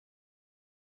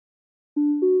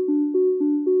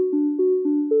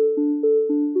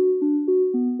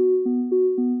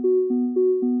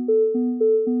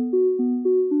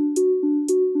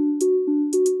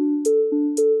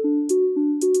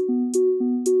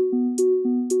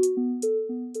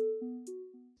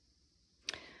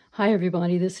Hi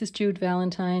everybody, this is Jude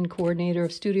Valentine, Coordinator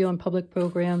of Studio and Public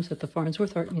Programs at the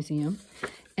Farnsworth Art Museum.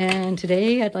 And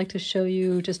today I'd like to show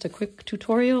you just a quick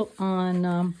tutorial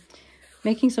on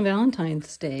making some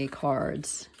Valentine's Day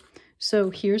cards.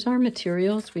 So here's our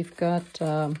materials. We've got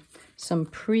some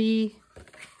pre-folded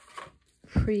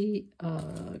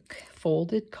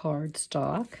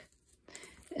cardstock.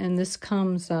 And this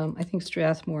comes, I think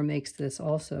Strathmore makes this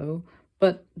also,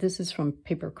 but this is from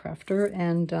Paper Crafter,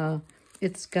 and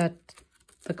it's got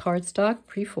the cardstock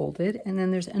pre-folded, and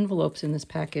then there's envelopes in this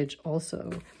package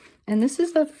also. And this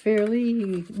is a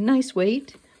fairly nice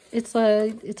weight. It's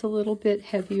a little bit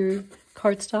heavier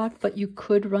cardstock, but you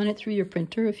could run it through your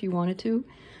printer if you wanted to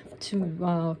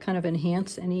kind of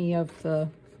enhance any of the,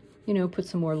 put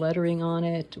some more lettering on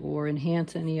it or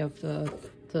enhance any of the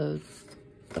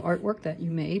artwork that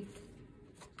you made.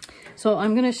 So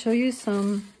I'm going to show you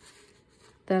some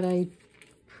that I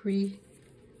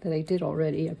did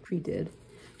already. I pre-did,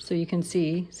 so you can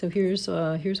see. So here's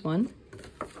one.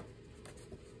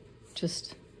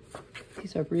 Just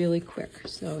these are really quick.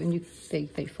 So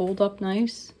they fold up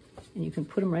nice, and you can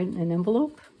put them right in an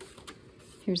envelope.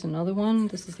 Here's another one.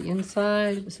 This is the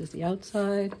inside. This is the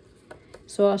outside.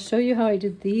 So I'll show you how I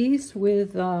did these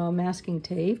with masking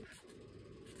tape.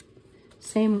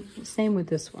 Same with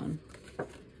this one.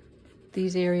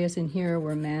 These areas in here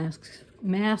were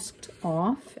masked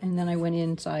off, and then I went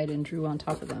inside and drew on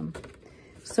top of them.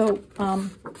 So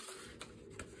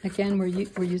again, we're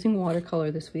using watercolor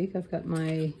this week. I've got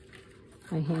my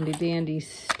handy dandy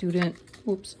student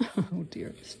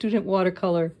student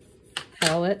watercolor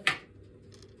palette.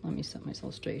 Let me set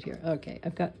myself straight here. Okay,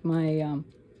 I've got my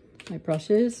my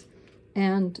brushes,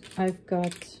 and I've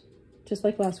got, just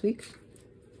like last week,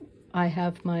 I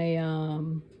have my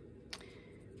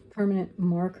permanent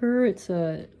marker. It's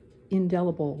a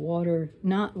indelible,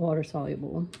 not water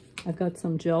soluble. I've got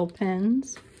some gel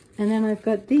pens, and then I've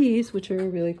got these, which are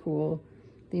really cool.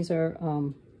 These are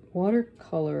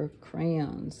watercolor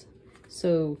crayons.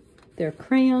 So they're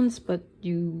crayons, but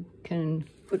you can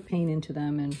put paint into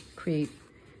them and create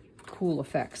cool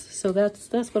effects. So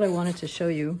that's what I wanted to show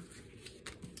you.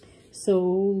 So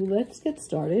let's get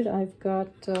started. I've got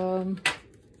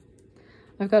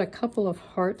a couple of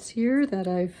hearts here that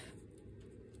I've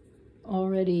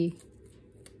already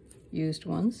used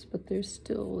once, but they're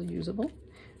still usable.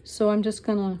 So I'm just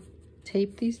gonna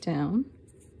tape these down.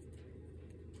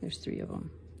 There's 3 of them.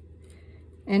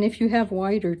 And if you have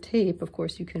wider tape, of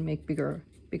course, you can make bigger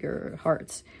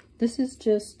hearts. This is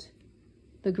just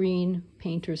the green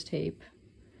painter's tape.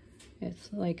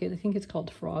 It's like, I think it's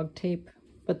called frog tape,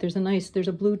 but there's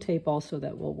a blue tape also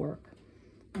that will work.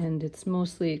 And it's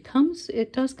mostly,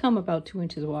 it does come about 2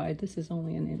 inches wide. This is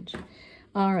only 1 inch.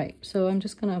 All right, so I'm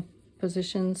just gonna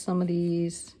position some of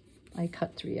these. I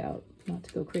cut 3 out, not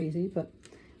to go crazy, but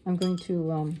I'm going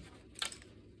to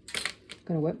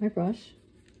wet my brush,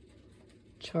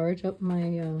 charge up my,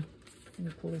 let me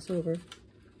pull this over.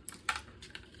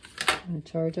 I'm gonna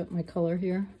charge up my color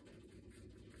here.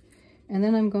 And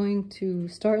then I'm going to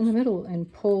start in the middle and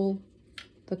pull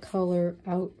the color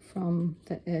out from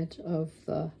the edge of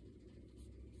the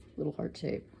little heart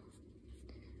shape.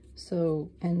 So,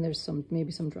 and there's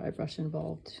maybe some dry brush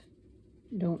involved.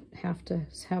 You don't have to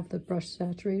have the brush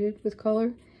saturated with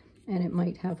color, and it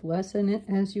might have less in it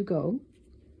as you go.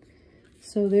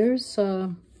 So there's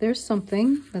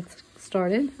something that's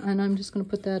started, and I'm just going to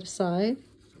put that aside.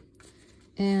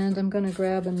 And I'm going to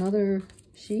grab another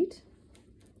sheet,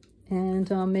 and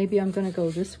maybe I'm going to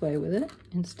go this way with it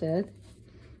instead.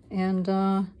 And,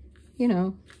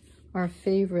 our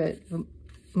favorite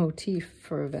motif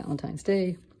for Valentine's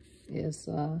Day is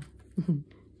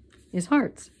is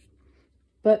hearts.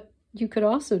 But you could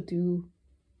also do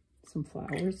some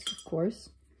flowers, of course.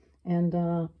 And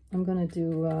I'm going to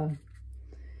do,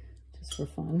 just for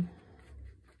fun,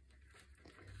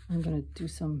 I'm going to do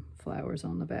some flowers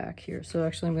on the back here. So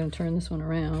actually I'm going to turn this one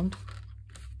around,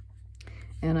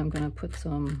 and I'm going to put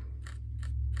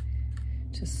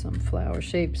just some flower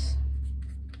shapes,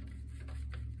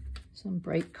 some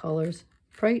bright colors.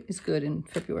 Bright is good in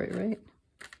February, right?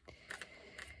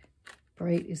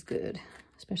 Bright is good,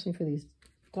 especially for these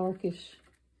darkish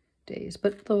days.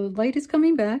 But the light is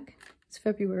coming back. It's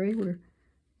February. We're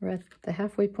at the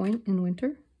halfway point in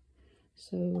winter.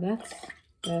 So that's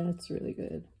really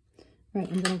good. All right,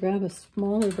 I'm going to grab a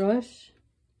smaller brush.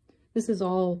 This is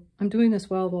all, I'm doing this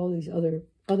while all these other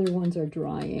ones are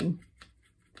drying.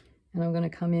 And I'm going to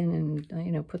come in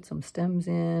and, put some stems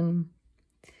in,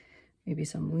 maybe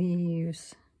some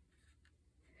leaves.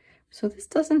 So this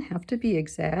doesn't have to be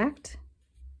exact.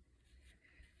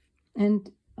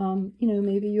 And you know,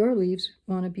 maybe your leaves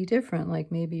want to be different.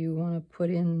 Like maybe you want to put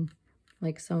in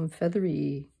like some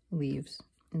feathery leaves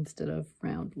instead of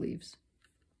round leaves.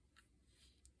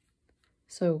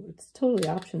 So it's totally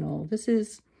optional. This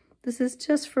is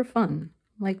just for fun.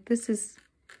 Like this is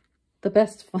the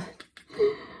best fun.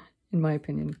 In my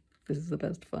opinion, this is the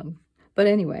best fun. But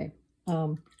anyway,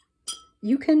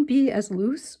 you can be as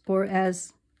loose or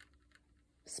as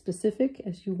specific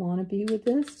as you want to be with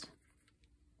this,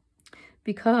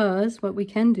 because what we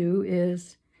can do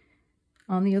is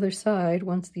on the other side,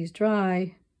 once these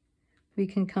dry, we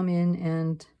can come in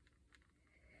and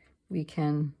we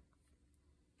can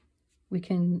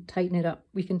tighten it up.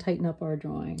 We can tighten up our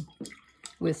drawing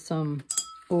with some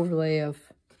overlay of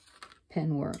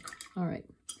pen work. All right,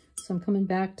 so I'm coming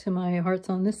back to my hearts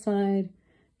on this side,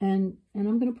 and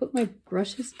I'm going to put my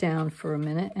brushes down for a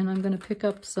minute, and I'm going to pick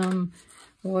up some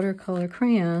watercolor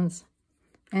crayons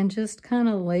and just kind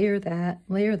of layer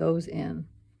those in.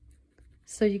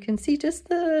 So you can see just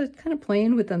the kind of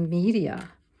playing with the media,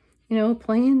 you know,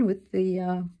 playing with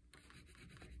the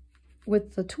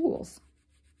tools.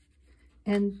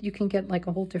 And you can get like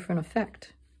a whole different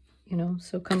effect, you know.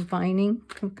 So combining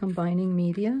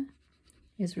media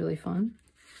is really fun.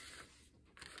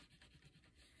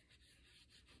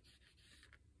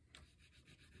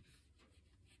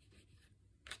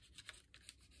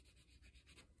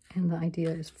 And the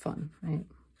idea is fun, right?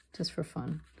 Just for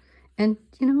fun. And,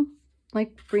 you know,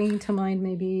 like bringing to mind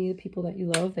maybe the people that you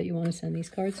love that you want to send these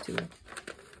cards to.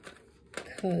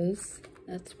 Because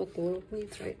that's what the world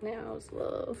needs right now is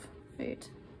love, right?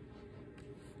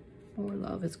 More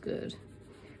love is good.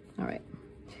 All right.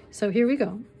 So here we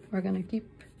go. We're going to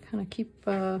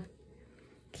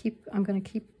I'm going to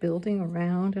keep building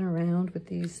around and around with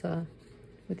these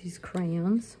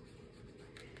crayons.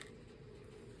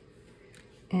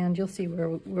 And you'll see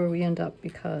where we end up,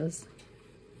 because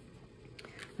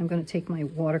I'm going to take my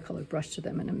watercolor brush to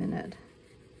them in a minute.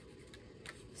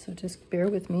 So just bear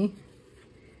with me.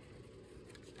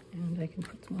 And I can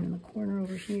put one in the corner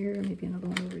over here, maybe another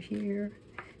one over here.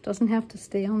 Doesn't have to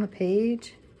stay on the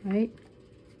page, right?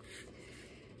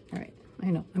 All right,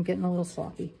 I know, I'm getting a little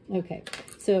sloppy. Okay,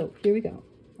 so here we go.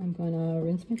 I'm going to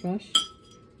rinse my brush.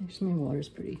 Actually, my water's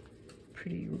pretty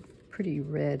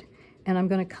red. And I'm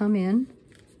going to come in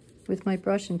with my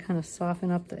brush and kind of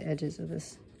soften up the edges of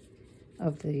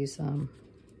these, and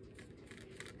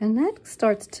that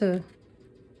starts to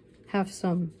have there's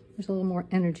a little more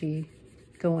energy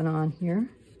going on here.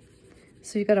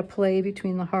 So you got to play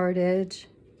between the hard edge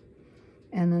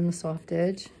and then the soft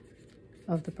edge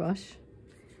of the brush.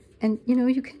 And you know,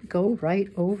 you can go right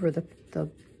over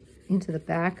into the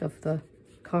back of the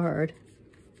card.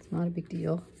 It's not a big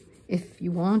deal if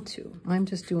you want to. I'm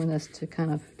just doing this to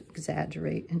kind of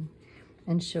exaggerate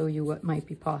and show you what might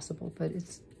be possible, but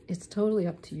it's totally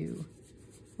up to you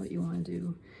what you want to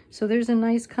do. So there's a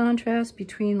nice contrast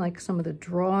between like some of the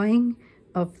drawing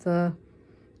of the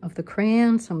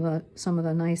crayon, some of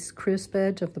the nice crisp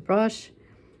edge of the brush,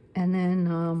 and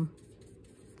then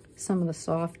some of the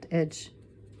soft edge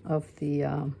of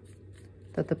the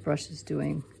that the brush is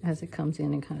doing as it comes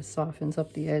in and kind of softens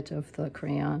up the edge of the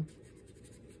crayon.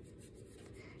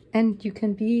 And you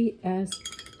can be as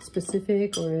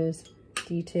specific or as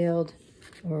detailed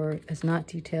or as not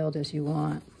detailed as you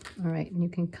want. All right, and you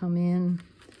can come in.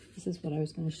 This is what I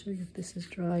was going to show you. If this is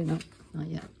dry, no, not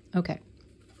yet. Okay.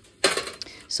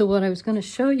 So what I was going to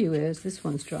show you is this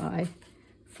one's dry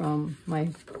from my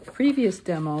previous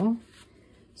demo.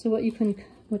 So what you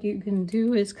can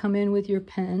do is come in with your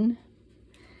pen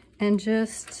and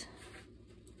just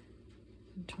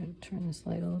try to turn this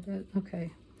light a little bit.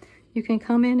 Okay. You can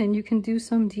come in and you can do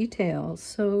some details.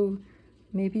 So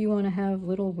maybe you want to have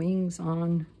little wings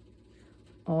on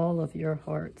all of your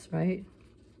hearts, right?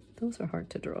 Those are hard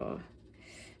to draw,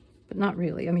 but not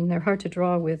really. I mean, they're hard to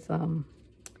draw with a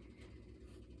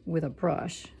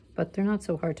brush, but they're not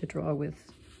so hard to draw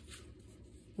with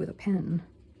a pen.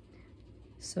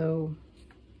 So,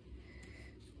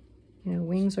 you know,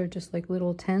 wings are just like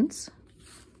little tents.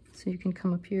 So you can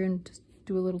come up here and just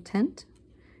do a little tent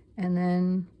and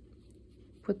then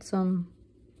put some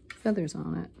feathers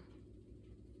on it.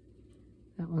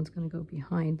 That one's going to go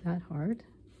behind that heart.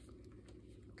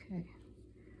 Okay.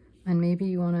 And maybe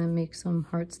you want to make some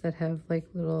hearts that have like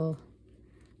little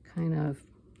kind of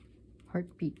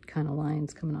heartbeat kind of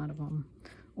lines coming out of them.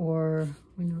 Or,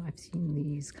 you know, I've seen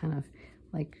these kind of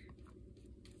like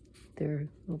they're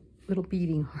little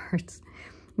beating hearts.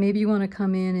 Maybe you want to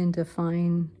come in and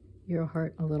define your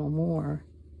heart a little more.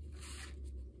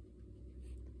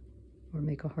 Or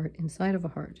make a heart inside of a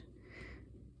heart.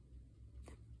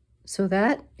 So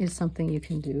that is something you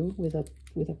can do with a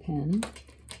pen.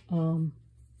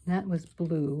 That was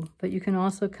blue, but you can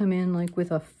also come in like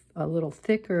with a little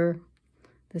thicker,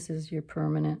 this is your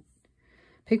permanent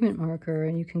pigment marker,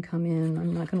 and you can come in,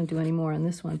 I'm not going to do any more on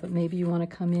this one, but maybe you want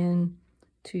to come in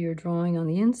to your drawing on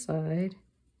the inside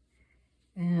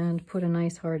and put a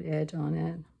nice hard edge on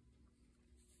it,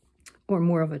 or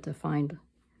more of a defined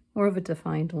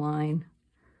line,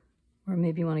 or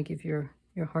maybe you want to give your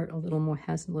heart a little more,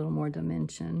 has a little more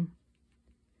dimension,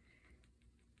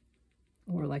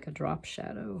 or like a drop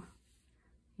shadow.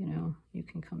 You know, you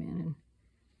can come in and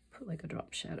put like a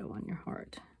drop shadow on your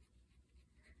heart.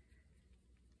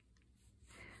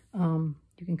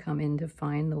 You can come in to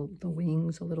find the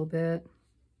wings a little bit.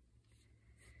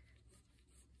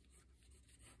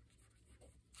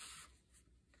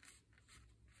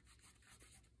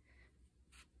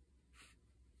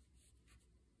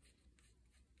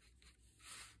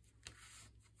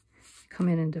 Come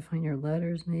in and define your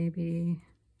letters maybe.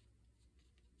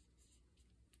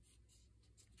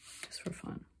 Just for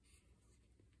fun.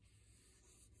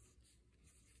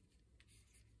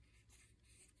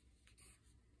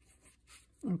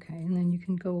 Okay, and then you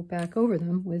can go back over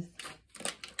them with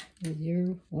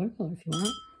your watercolor if you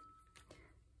want.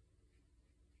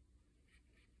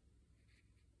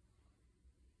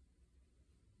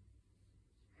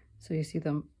 So you see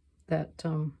them that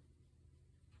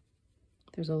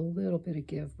there's a little bit of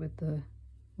give with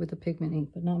the pigment ink,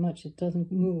 but not much. It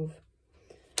doesn't move.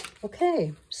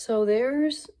 Okay, so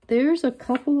there's a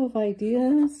couple of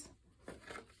ideas.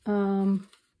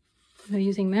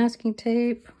 Using masking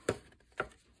tape.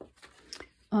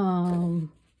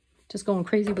 Just going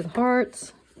crazy with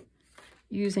hearts,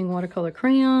 using watercolor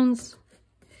crayons.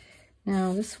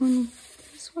 Now this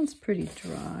one's pretty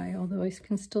dry, although I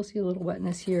can still see a little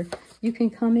wetness here. You can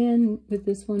come in with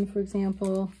this one, for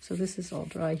example. So this is all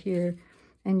dry here,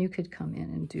 and you could come in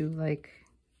and do like,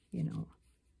 you know,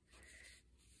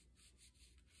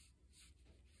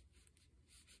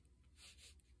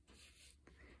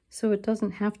 so it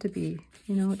doesn't have to be,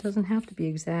 you know, it doesn't have to be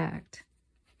exact.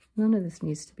 None of this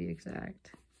needs to be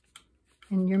exact.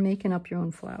 And you're making up your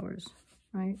own flowers,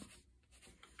 right?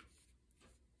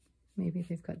 Maybe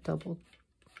they've got double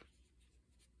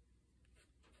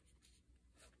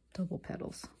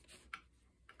petals.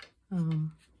 All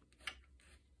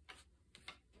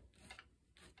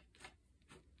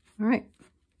right,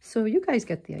 so you guys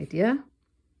get the idea.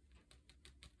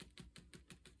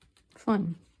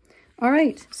 Fun. All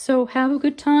right, so have a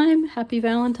good time. Happy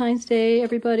Valentine's Day,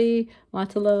 everybody.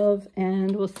 Lots of love,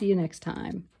 and we'll see you next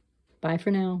time. Bye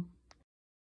for now.